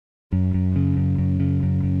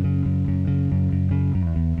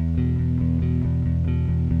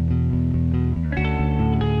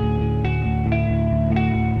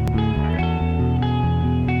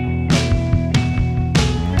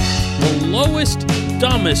newest,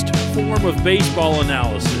 dumbest form of baseball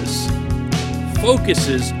analysis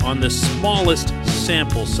focuses on the smallest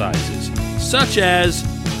sample sizes, such as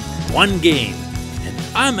one game. And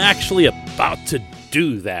I'm actually about to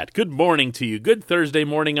do that. Good morning to you. Good Thursday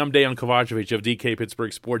morning. I'm Dejan Kovacevic of DK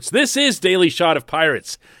Pittsburgh Sports. This is Daily Shot of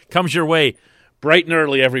Pirates. Comes your way bright and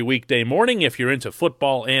early every weekday morning. If you're into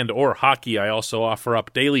football and or hockey, I also offer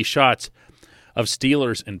up daily shots of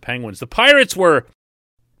Steelers and Penguins. The Pirates were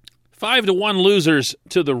 5-1 losers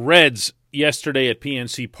to the Reds yesterday at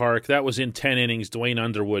PNC Park. That was in 10 innings. Dwayne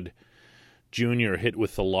Underwood Jr. hit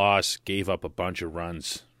with the loss, gave up a bunch of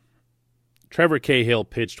runs. Trevor Cahill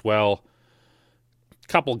pitched well. A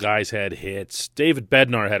couple guys had hits. David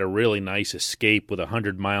Bednar had a really nice escape with a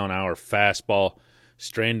 100-mile-an-hour fastball,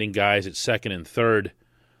 stranding guys at second and third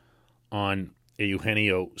on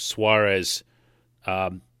Eugenio Suarez.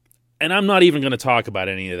 And I'm not even going to talk about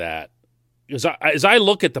any of that. Because as I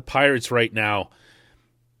look at the Pirates right now,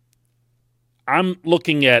 I'm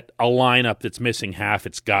looking at a lineup that's missing half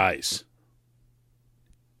its guys.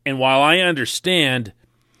 And while I understand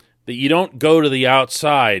that you don't go to the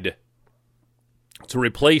outside to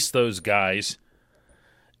replace those guys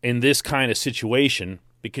in this kind of situation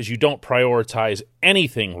because you don't prioritize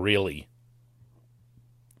anything really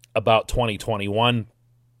about 2021,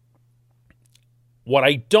 what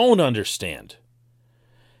I don't understand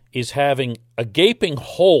is having a gaping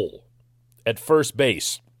hole at first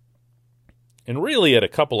base and really at a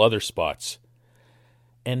couple other spots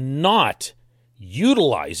and not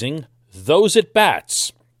utilizing those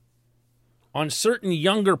at-bats on certain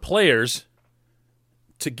younger players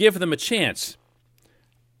to give them a chance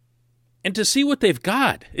and to see what they've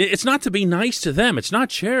got. It's not to be nice to them. It's not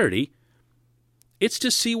charity. It's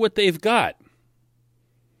to see what they've got.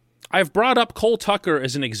 I've brought up Cole Tucker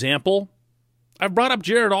as an example. I've brought up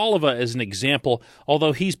Jared Oliva as an example,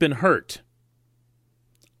 although he's been hurt.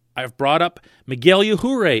 I've brought up Miguel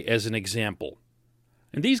Yajure as an example.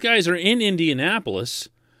 And these guys are in Indianapolis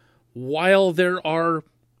while there are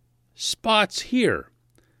spots here.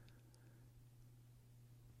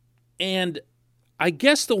 And I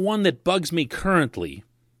guess the one that bugs me currently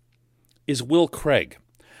is Will Craig.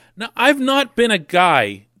 Now, I've not been a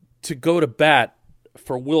guy to go to bat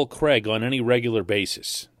for Will Craig on any regular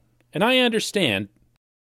basis. And I understand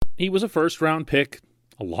he was a first-round pick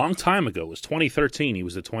a long time ago. It was 2013. He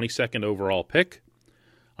was the 22nd overall pick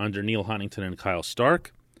under Neil Huntington and Kyle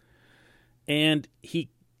Stark. And he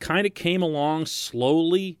kind of came along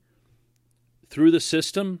slowly through the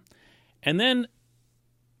system. And then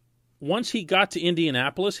once he got to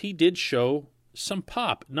Indianapolis, he did show some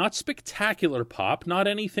pop. Not spectacular pop, not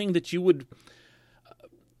anything that you would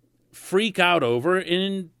freak out over.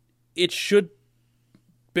 And it should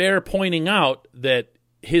bear pointing out that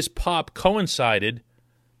his pop coincided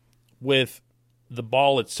with the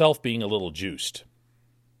ball itself being a little juiced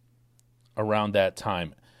around that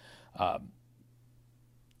time.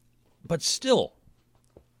 But still,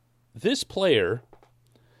 this player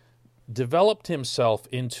developed himself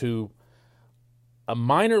into a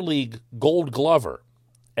minor league Gold Glover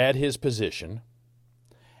at his position,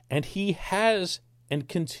 and he has and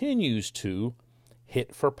continues to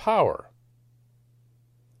hit for power.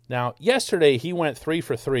 Now, yesterday he went 3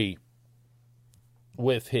 for 3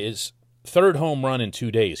 with his third home run in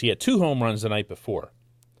 2 days. He had 2 home runs the night before.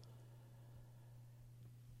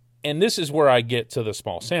 And this is where I get to the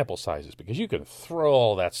small sample sizes, because you can throw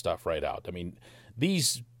all that stuff right out. I mean,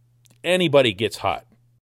 anybody gets hot.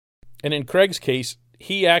 And in Craig's case,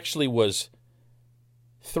 he actually was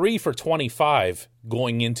 3 for 25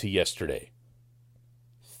 going into yesterday.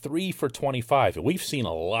 3 for 25. And we've seen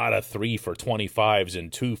a lot of 3 for 25s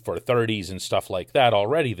and 2 for 30s and stuff like that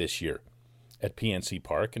already this year at PNC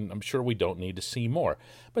Park, and I'm sure we don't need to see more.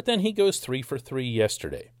 But then he goes 3 for 3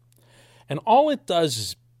 yesterday. And all it does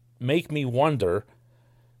is make me wonder,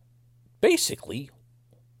 basically,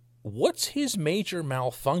 what's his major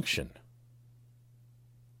malfunction?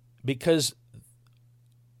 Because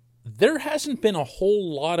there hasn't been a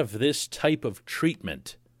whole lot of this type of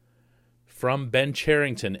treatment from Ben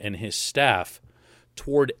Cherington and his staff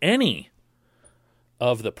toward any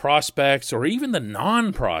of the prospects or even the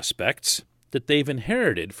non-prospects that they've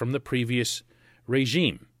inherited from the previous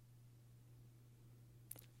regime.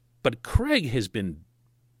 But Craig has been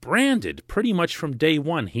branded pretty much from day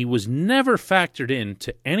one. He was never factored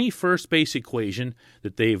into any first base equation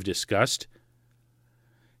that they've discussed,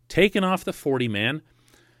 taken off the 40-man,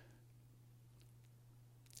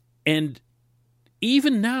 and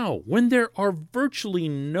even now, when there are virtually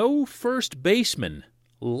no first basemen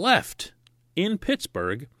left in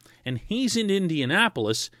Pittsburgh, and he's in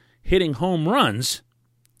Indianapolis hitting home runs,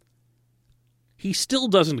 he still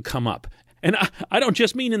doesn't come up. And I don't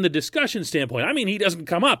just mean in the discussion standpoint. I mean he doesn't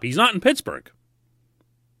come up. He's not in Pittsburgh.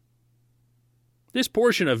 This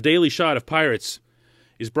portion of Daily Shot of Pirates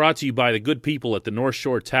is brought to you by the good people at the North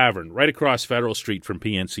Shore Tavern, right across Federal Street from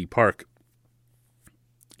PNC Park.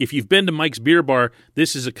 If you've been to Mike's Beer Bar,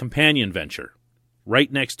 this is a companion venture.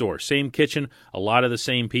 Right next door. Same kitchen, a lot of the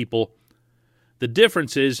same people. The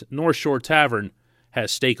difference is North Shore Tavern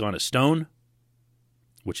has steak on a stone,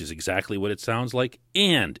 which is exactly what it sounds like,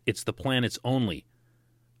 and it's the planet's only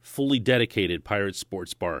fully dedicated Pirates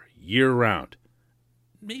sports bar year-round.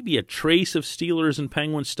 Maybe a trace of Steelers and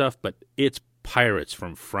Penguins stuff, but it's Pirates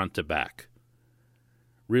from front to back.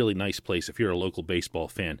 Really nice place. If you're a local baseball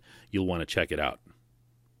fan, you'll want to check it out.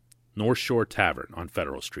 North Shore Tavern on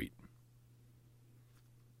Federal Street.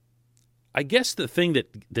 I guess the thing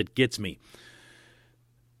that gets me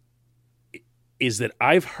is that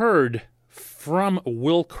I've heard from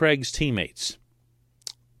Will Craig's teammates,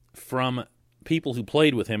 from people who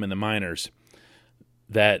played with him in the minors,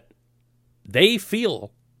 that they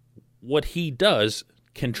feel what he does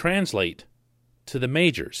can translate to the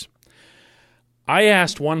majors. I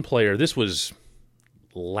asked one player, this was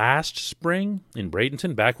last spring in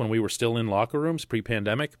Bradenton, back when we were still in locker rooms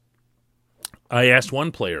pre-pandemic. I asked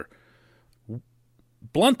one player,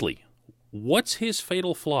 bluntly, what's his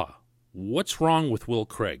fatal flaw? What's wrong with Will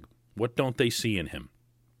Craig? What don't they see in him?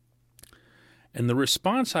 And the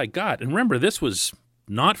response I got, and remember, this was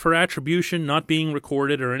not for attribution, not being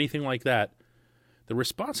recorded or anything like that. The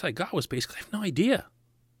response I got was basically, I have no idea.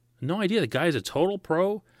 No idea. The guy's a total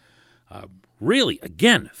pro. Really,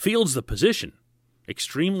 again, fields the position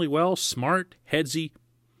extremely well, smart, headsy,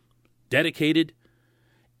 dedicated.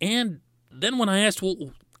 And then when I asked,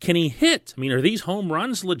 well, can he hit? I mean, are these home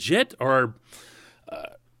runs legit? Or,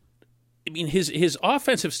 his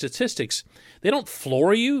offensive statistics, they don't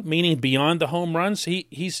floor you, meaning beyond the home runs.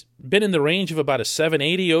 He's been in the range of about a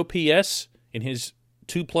 780 OPS in his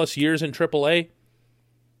 2+ years in AAA.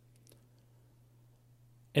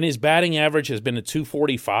 And his batting average has been a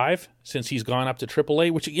 245 since he's gone up to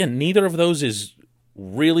AAA, which, again, neither of those is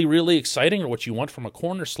really, really exciting or what you want from a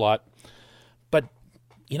corner slot. But,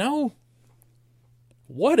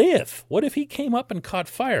 what if? What if he came up and caught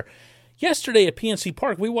fire? Yesterday at PNC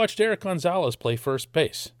Park, we watched Eric Gonzalez play first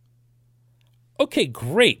base. Okay,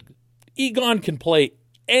 great. Egon can play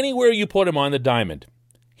anywhere you put him on the diamond.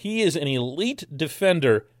 He is an elite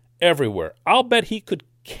defender everywhere. I'll bet he could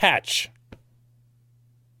catch.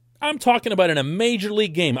 I'm talking about in a major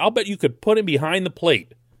league game. I'll bet you could put him behind the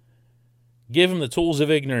plate. Give him the tools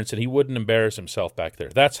of ignorance and he wouldn't embarrass himself back there.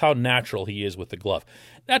 That's how natural he is with the glove.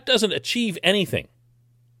 That doesn't achieve anything.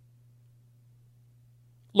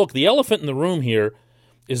 Look, the elephant in the room here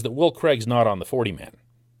is that Will Craig's not on the 40-man.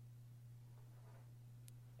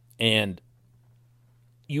 And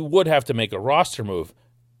you would have to make a roster move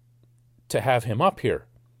to have him up here.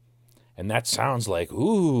 And that sounds like,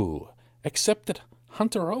 ooh, except that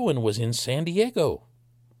Hunter Owen was in San Diego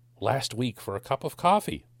last week for a cup of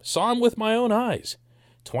coffee. Saw him with my own eyes.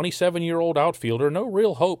 27-year-old outfielder, no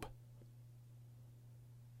real hope.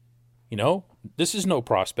 This is no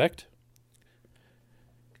prospect.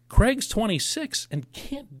 Craig's 26 and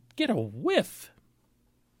can't get a whiff.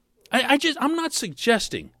 I'm not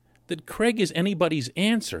suggesting that Craig is anybody's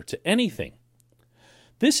answer to anything.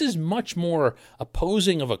 This is much more a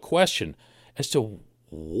posing of a question as to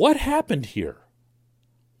what happened here.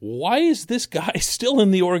 Why is this guy still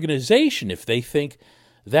in the organization if they think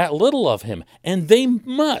that little of him? And they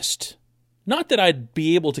must. Not that I'd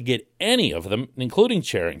be able to get any of them, including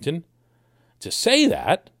Cherington, to say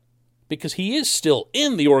that, because he is still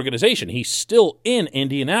in the organization. He's still in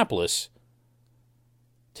Indianapolis,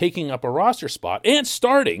 taking up a roster spot and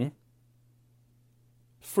starting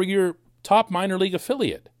for your top minor league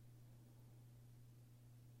affiliate.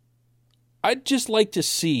 I'd just like to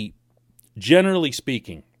see, generally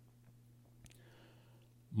speaking,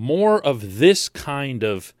 more of this kind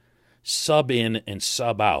of sub in and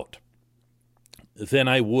sub out than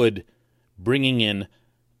I would bringing in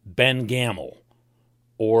Ben Gamel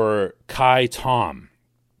or Kai Tom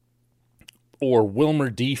or Wilmer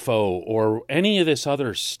Defoe or any of this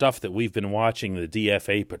other stuff that we've been watching, the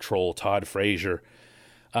DFA Patrol, Todd Frazier.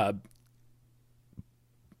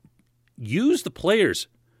 Use the players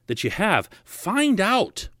that you have. Find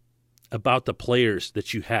out about the players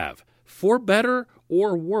that you have, for better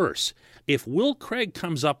or worse. If Will Craig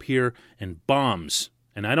comes up here and bombs,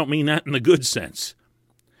 and I don't mean that in the good sense,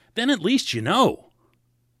 then at least you know.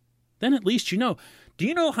 Do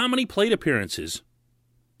you know how many plate appearances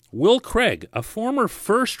Will Craig, a former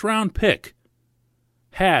first-round pick,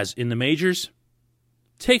 has in the majors?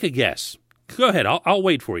 Take a guess. Go ahead. I'll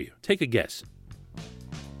wait for you. Take a guess.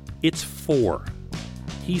 It's 4.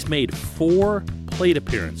 He's made 4 plate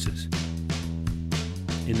appearances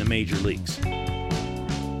in the major leagues.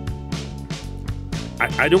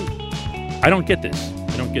 I don't get this.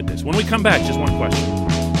 I don't get this. When we come back, just one question.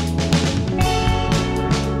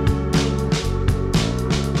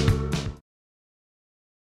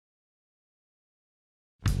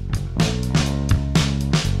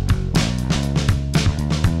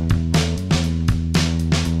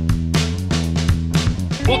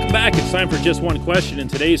 Welcome back. It's time for Just One Question, and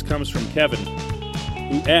today's comes from Kevin,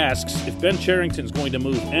 who asks, if Ben Cherington's going to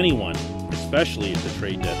move anyone, especially at the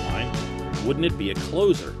trade deadline, wouldn't it be a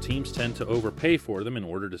closer? Teams tend to overpay for them in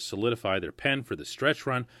order to solidify their pen for the stretch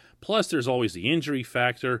run. Plus, there's always the injury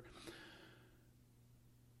factor.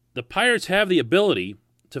 The Pirates have the ability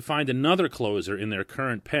to find another closer in their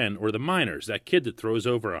current pen, or the minors. That kid that throws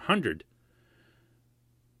over 100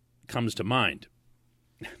 comes to mind.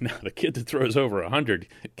 Now, the kid that throws over 100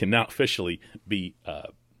 can now officially be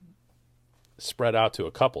spread out to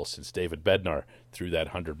a couple, since David Bednar threw that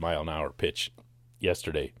 100-mile-an-hour pitch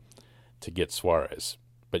yesterday to get Suarez.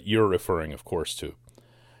 But you're referring, of course, to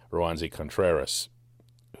Roansy Contreras,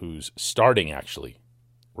 who's starting, actually,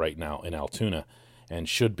 right now in Altoona, and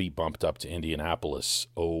should be bumped up to Indianapolis,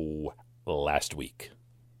 last week.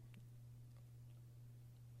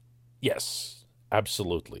 Yes.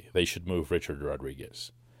 Absolutely. They should move Richard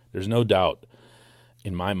Rodriguez. There's no doubt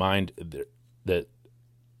in my mind that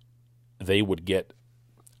they would get,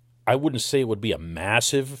 I wouldn't say it would be a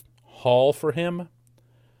massive haul for him.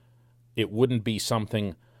 It wouldn't be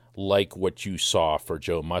something like what you saw for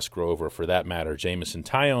Joe Musgrove, or for that matter, Jameson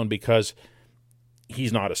Taillon, because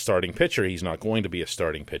he's not a starting pitcher. He's not going to be a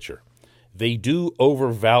starting pitcher. They do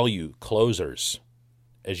overvalue closers,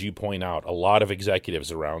 as you point out, a lot of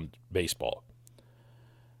executives around baseball.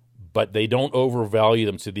 But they don't overvalue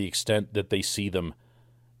them to the extent that they see them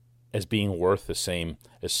as being worth the same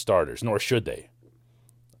as starters, nor should they.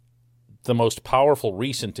 The most powerful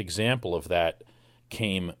recent example of that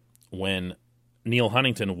came when Neil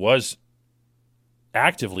Huntington was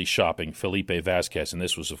actively shopping Felipe Vasquez, and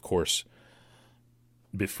this was, of course,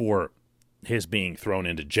 before his being thrown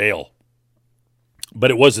into jail. But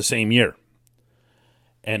it was the same year.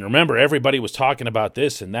 And remember, everybody was talking about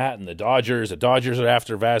this and that, and the Dodgers are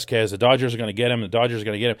after Vasquez, the Dodgers are going to get him,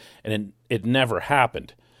 and then it never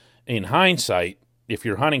happened. In hindsight, if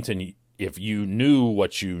you're Huntington, if you knew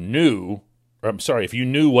what you knew, if you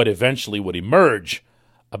knew what eventually would emerge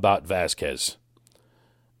about Vasquez,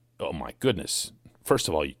 oh my goodness. First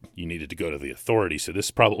of all, you needed to go to the authorities, so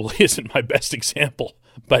this probably isn't my best example,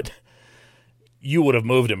 but you would have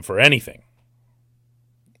moved him for anything.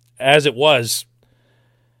 As it was,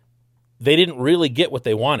 they didn't really get what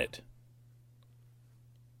they wanted.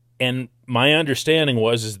 And my understanding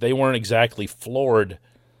is they weren't exactly floored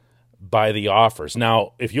by the offers.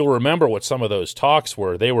 Now, if you'll remember what some of those talks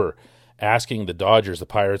were, they were asking the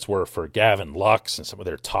Pirates were for Gavin Lux and some of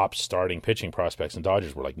their top starting pitching prospects, and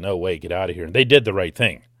Dodgers were like, no way, get out of here. And they did the right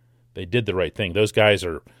thing. Those guys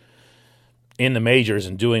are in the majors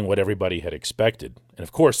and doing what everybody had expected. And,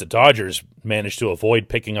 of course, the Dodgers managed to avoid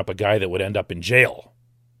picking up a guy that would end up in jail.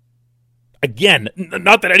 Again,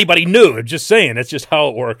 not that anybody knew. I'm just saying, that's just how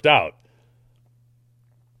it worked out.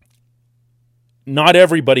 Not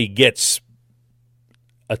everybody gets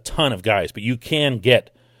a ton of guys, but you can get,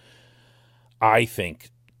 I think,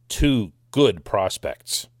 2 good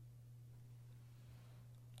prospects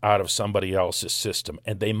out of somebody else's system,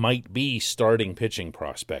 and they might be starting pitching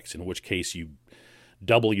prospects, in which case you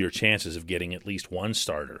double your chances of getting at least one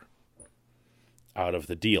starter out of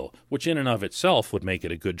the deal, which in and of itself would make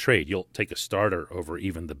it a good trade. You'll take a starter over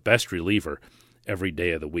even the best reliever every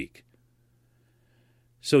day of the week.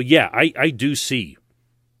 So yeah, I do see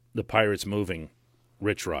the Pirates moving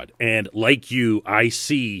Rich Rod. And like you, I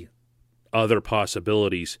see other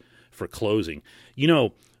possibilities for closing. You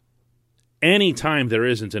know, anytime there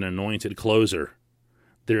isn't an anointed closer,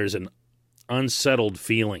 there is an unsettled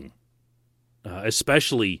feeling,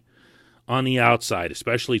 especially on the outside,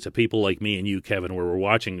 especially to people like me and you, Kevin, where we're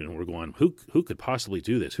watching and we're going, who could possibly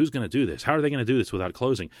do this? Who's going to do this? How are they going to do this without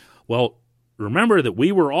closing? Well, remember that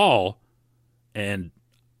we were all, and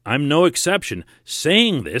I'm no exception,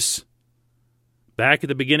 saying this back at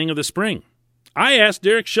the beginning of the spring. I asked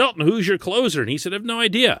Derek Shelton, who's your closer? And he said, I have no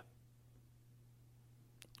idea.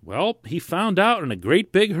 Well, he found out in a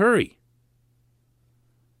great big hurry.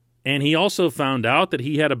 And he also found out that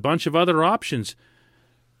he had a bunch of other options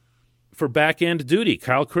for back-end duty.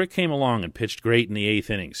 Kyle Crick came along and pitched great in the 8th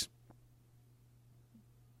innings.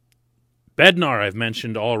 Bednar, I've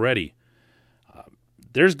mentioned already.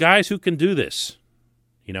 there's guys who can do this,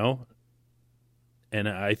 and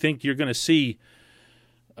I think you're going to see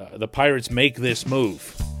the Pirates make this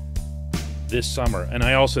move this summer. And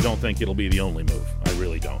I also don't think it'll be the only move. I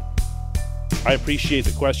really don't. I appreciate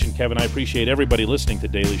the question, Kevin. I appreciate everybody listening to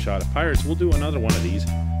Daily Shot of Pirates. We'll do another one of these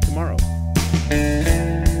tomorrow.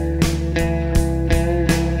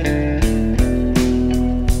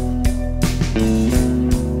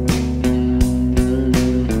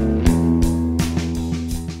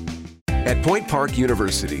 At Point Park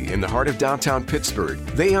University in the heart of downtown Pittsburgh,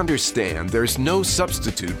 they understand there's no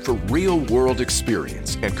substitute for real-world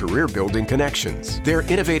experience and career-building connections. Their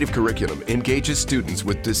innovative curriculum engages students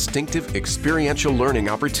with distinctive experiential learning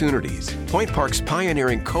opportunities. Point Park's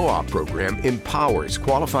pioneering co-op program empowers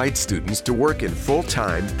qualified students to work in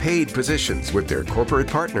full-time, paid positions with their corporate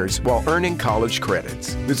partners while earning college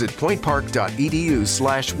credits. Visit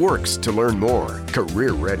pointpark.edu/works to learn more.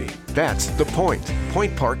 Career ready. That's the point.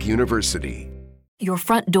 Point Park University. Your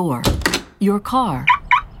front door, your car,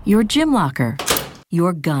 your gym locker,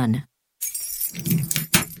 your gun.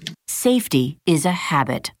 Safety is a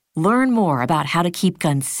habit. Learn more about how to keep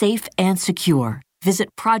guns safe and secure. Visit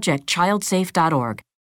ProjectChildSafe.org.